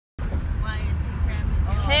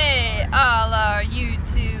all our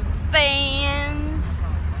YouTube fans.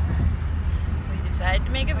 We decided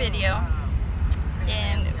to make a video,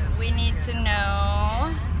 and we need to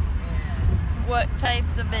know what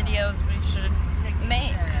types of videos we should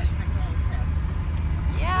make.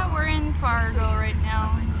 Yeah, we're in Fargo right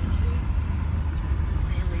now.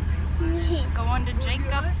 Going to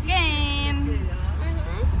Jacob's game.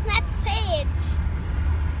 That's Paige.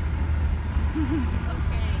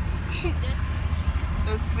 Okay.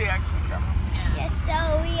 This is the exit camera. Yes, so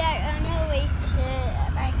we are on our way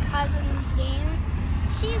to my cousin's game.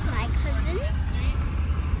 She's my cousin.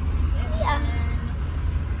 Yeah.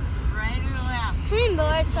 Right or left? I'm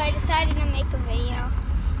bored, so I decided to make a video.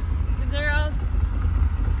 Girls.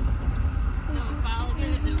 So follow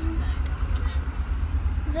the Zoom signs.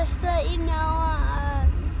 Just to let you know,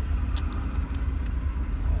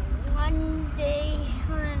 one day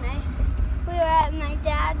when we were at my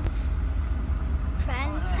dad's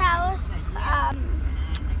friend's house,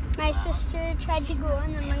 my sister tried to go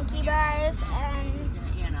in the monkey bars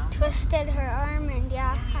and twisted her arm, and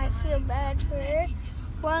yeah, I feel bad for her.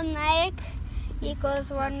 One like equals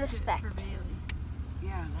one respect.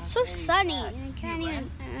 So sunny. I can't even.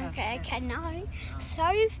 Okay, I cannot.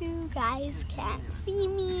 Sorry if you guys can't see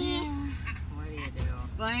me. What do you do?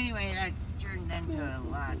 Well, anyway, that turned into a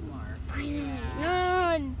lot more. Finally.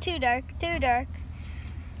 No, too dark. Too dark.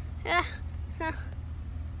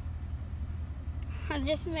 I'm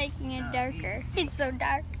just making it darker. It's so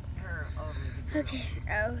dark. Okay.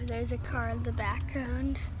 Oh, there's a car in the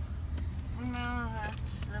background. No,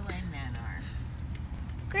 that's the way men are.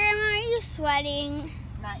 Grandma, are you sweating?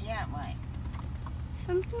 Not yet, why?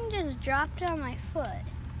 Something just dropped on my foot.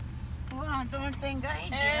 Well, don't think I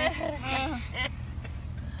did.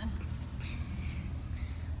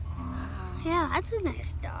 Yeah, that's a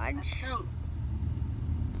nice Dodge.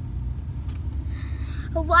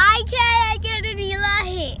 Why can't I get any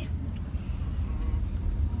light?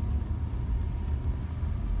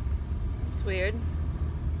 It's weird.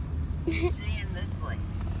 Seeing this light.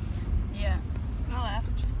 Yeah. Left.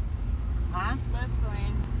 Huh? Left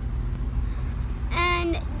lane.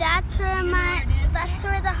 And that's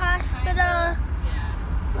where the hospital. Yeah.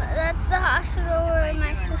 That's the hospital where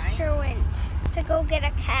my sister went to go get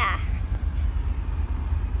a cast.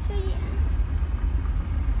 So yeah.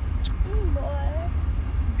 Oh boy.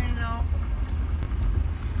 You know,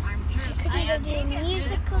 I'm I could sure either do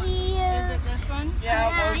musically. Is it this one?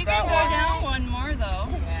 Yeah, You can go down one more though.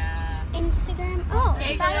 Yeah. Instagram. Oh,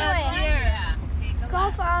 and by the way, Here.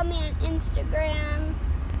 go follow me on Instagram,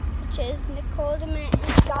 which is Nicole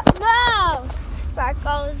DeMint. No!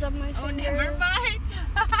 Sparkles on my fingers. Oh, never mind.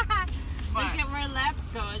 Look at where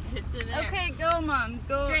left goes. Hit to there. Okay, go, Mom.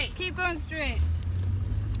 Go. Straight. Keep going straight.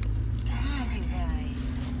 God, you guys.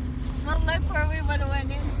 Well, look where we would have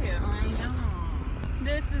went into. I know.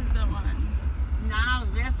 This is the one. Now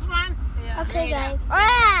this one? Yeah. Okay, Straight guys.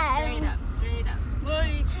 up. Straight up. Straight up. Well,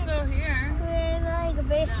 you can go here. We're like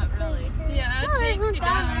basically. Not really. Yeah, it No, takes there's you no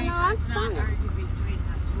down. down. No, it's Let's not sunny. argue between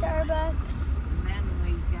us. Starbucks. Men,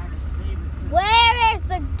 we gotta save it. for- Where is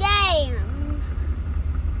the game?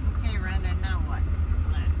 Okay, Rhonda, now what?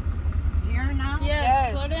 Left. Here now?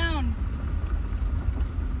 Yes, slow down.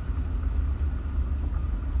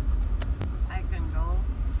 I can go.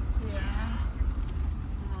 Yeah.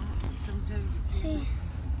 Sometimes you See.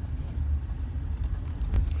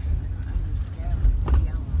 can't understand these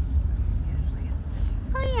yellows, but usually it's...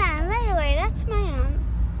 Oh yeah, and by the way, that's my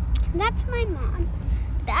That's my mom.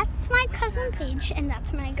 That's my cousin Paige, and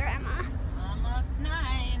that's my grandma. Almost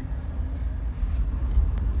 9.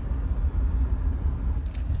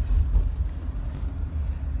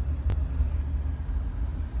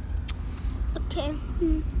 Okay.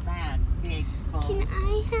 Bad, big bull. Can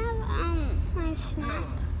I have my snack?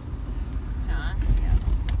 John? Yeah.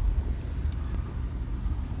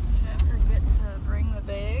 Did I forget to bring the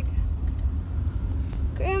bag?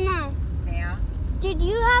 Grandma, Yeah? did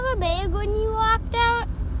you have a bag when you walked out?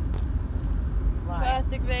 Why?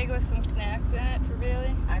 Plastic bag with some snacks in it for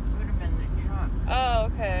Bailey. I put them in the trunk. Oh,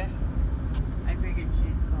 okay. I figured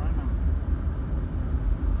she'd want them.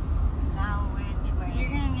 Now which way? You're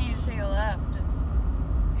gonna need to take a left.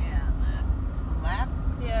 Yeah, left. Left?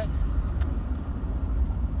 Yes.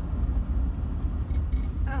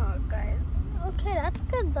 Oh, guys. Okay, that's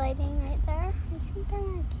good lighting right there. I think I'm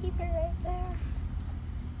gonna keep it right there.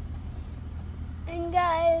 And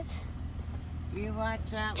guys, You watch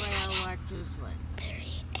that way, I'll watch this way. 3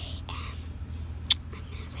 a.m. I'm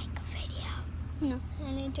gonna make a video. No,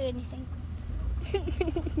 I didn't do anything.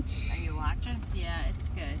 Are you watching? Yeah, it's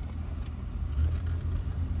good.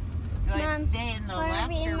 Do I Mom, stay in the wanna left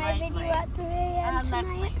be or in my right video way? at 3 a.m. Left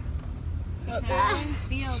tonight? lane. What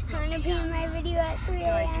Fields. Want to be in my video at 3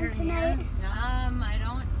 a.m. tonight? I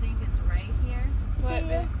don't think it's right here.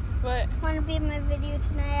 What? Want to be in my video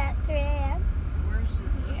tonight at 3 a.m.? Where's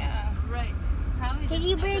it? Yeah. Right. Probably. Did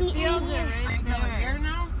you bring any? Right there. Here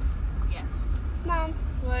now? Yes. Mom,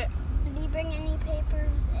 What? did you bring any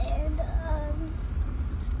papers and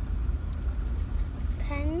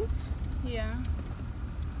pens? Yeah.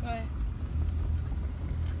 What?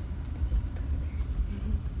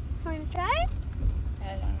 Want to try? I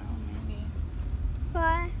don't know, maybe.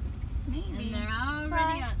 Why? Maybe. And they're already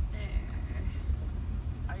Why? out there.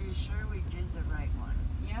 Are you sure we did the right one?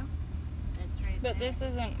 Yep. It's right But there. this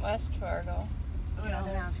isn't West Fargo. We'll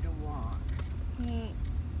have to walk.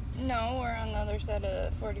 No, we're on the other side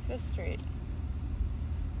of 45th Street.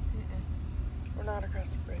 We're not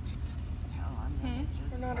across the bridge. Hell, I'm gonna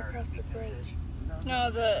just We're not park across the because bridge. those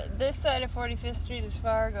No, this side of 45th Street is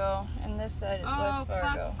Fargo, and this side is West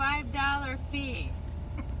Fargo. fuck, $5 fee.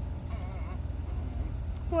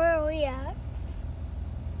 Where are we at?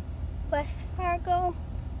 West Fargo?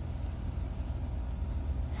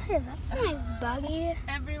 Guys, that's a nice buggy.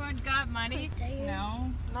 Everyone got money?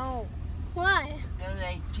 No. No. Why? Do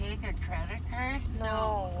they take a credit card?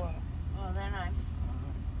 No. Well, then I'm.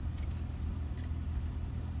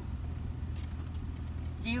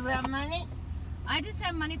 Do you have money? I just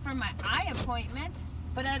have money for my eye appointment,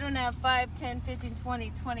 but I don't have 5, 10, 15,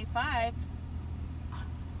 20, 25.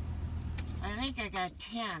 I think I got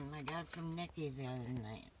 10. I got from Nikki the other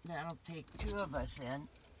night. That'll take 2 of us in.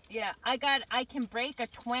 Yeah, I can break a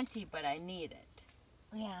 20, but I need it.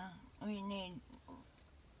 Yeah, we need.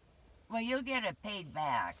 Well, you'll get it paid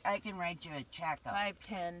back. I can write you a check. 5,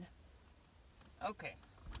 10. Okay.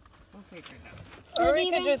 We'll figure it out. Or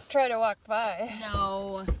we could just try to walk by.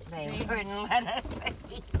 No. They wouldn't let us.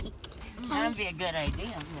 That'd be a good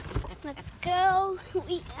idea. Let's go.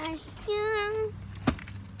 We are here.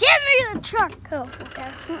 Give me the truck. Oh,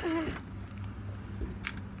 okay.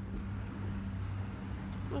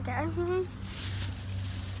 Okay.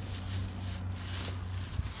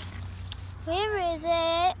 Where is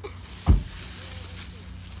it?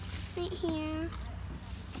 Right here.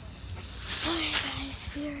 Okay, guys,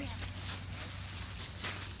 we're here.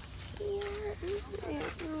 I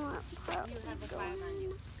don't know what part You have a we're 5 on going.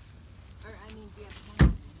 you. Or, I mean, do you have 20?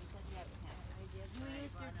 You said you have 10.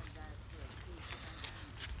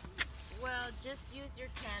 Well, just use your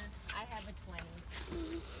 10. I have a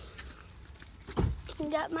 20. I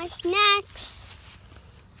got my snacks.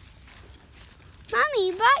 Mommy,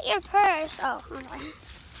 you brought your purse. Oh, okay. I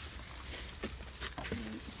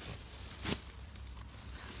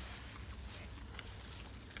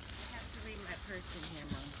have to leave my purse in here,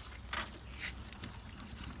 Mom.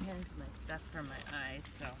 Here's my stuff for my eyes,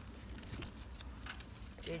 so.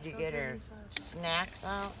 Did you get her snacks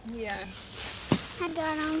out? Yeah. I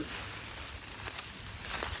got them.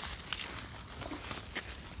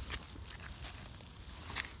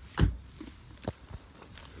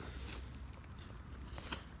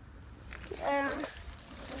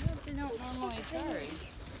 They don't normally charge.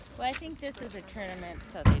 Well, I think this is a tournament,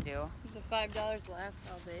 so they do. Is it $5 last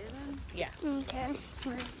all day then? Yeah. Okay. Is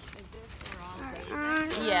this for all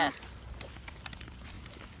day? Yes.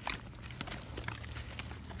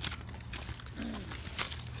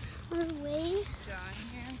 Wait. John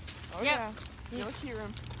here. Oh, Yeah. yeah. You'll hear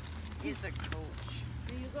him. He's a coach.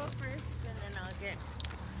 So you go first, and then I'll get.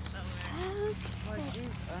 Oh,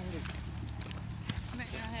 she's under.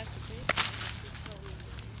 Might not have to pay.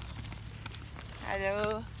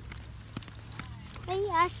 Hello. We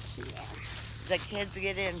are here. The kids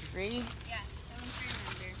get in free? Yeah, 7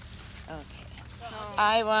 free members. Okay. So,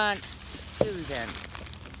 I want 2 then.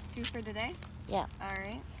 2 for the day? Yeah. All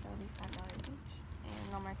right. So it'll be $5 each.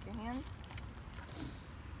 And I'll mark your hands.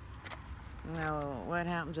 Now, what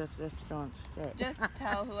happens if this don't fit? Just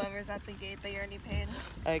tell whoever's at the gate that you already paid.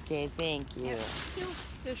 Okay, thank you. Yep.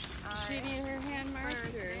 Does she need her hand marked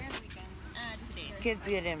or? Today. Kids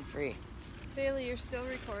get in free. Bailey, you're still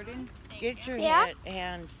recording? Get your Yeah?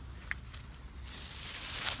 hands.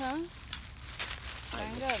 Huh?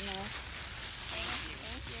 Signed up now.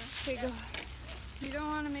 Okay, go. You don't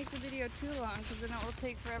want to make the video too long because then it will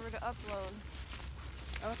take forever to upload.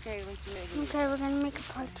 Okay, we can. Okay, we're gonna make a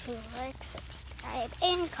part 2. Like, subscribe,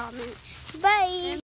 and comment. Bye.